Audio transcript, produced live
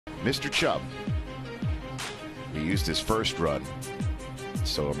Mr. Chubb. He used his first run.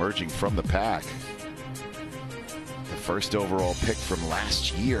 So emerging from the pack. The first overall pick from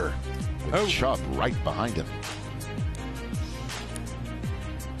last year with Chubb right behind him.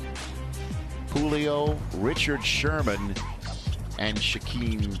 Julio, Richard Sherman, and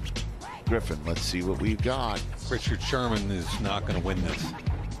Shaquem Griffin. Let's see what we've got. Richard Sherman is not going to win this.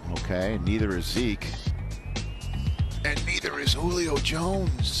 Okay, neither is Zeke. And neither is Julio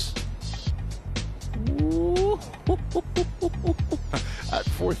Jones. At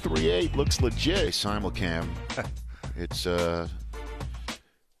 4.38 looks legit. Simulcam. It's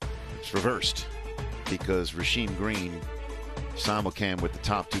reversed because Rasheem Green simulcam with the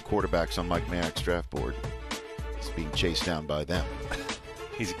top two quarterbacks on Mike Mayock's draft board. He's being chased down by them.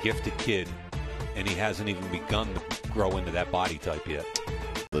 He's a gifted kid, and he hasn't even begun to grow into that body type yet.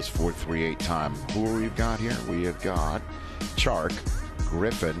 This 4.38 time. Who we've got here? We have got Chark,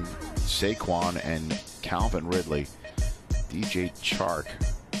 Griffin, Saquon, and Calvin Ridley. DJ Chark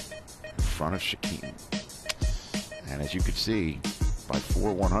in front of Shaquem. And as you can see, by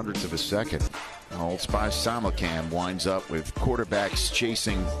 4/100ths of a second, Old Spy's Simulcam winds up with quarterbacks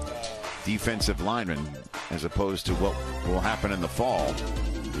chasing defensive linemen as opposed to what will happen in the fall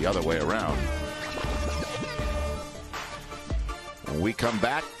the other way around. When we come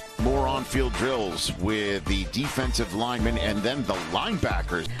back, more on-field drills with the defensive linemen and then the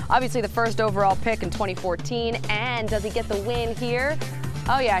linebackers. Obviously the first overall pick in 2014, and does he get the win here?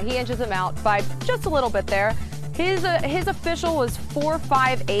 Oh yeah, he inches him out by just a little bit there. His official was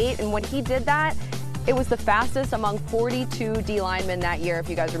 4.58, and when he did that, it was the fastest among 42 D linemen that year, if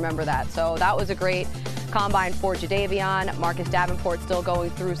you guys remember that. So that was a great combine for Jadeveon. Marcus Davenport still going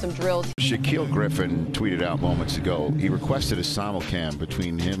through some drills. Shaquem Griffin tweeted out moments ago he requested a simulcam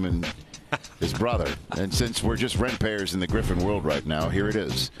between him and his brother. And since we're just rent payers in the Griffin world right now, here it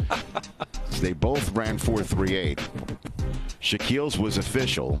is. They both ran 4.38. Shaquille's was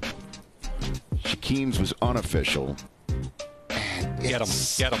official. Shaquem's was unofficial. Get him.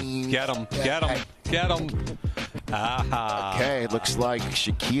 Aha. Okay, it looks like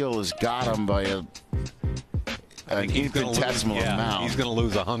Shaquille has got him by an infinitesimal amount. He's going to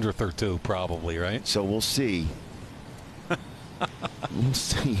lose 100th or two probably, right? So we'll see. We'll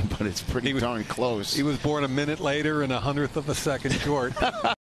see, but it's pretty darn close. He was born a minute later and 100th of a second short.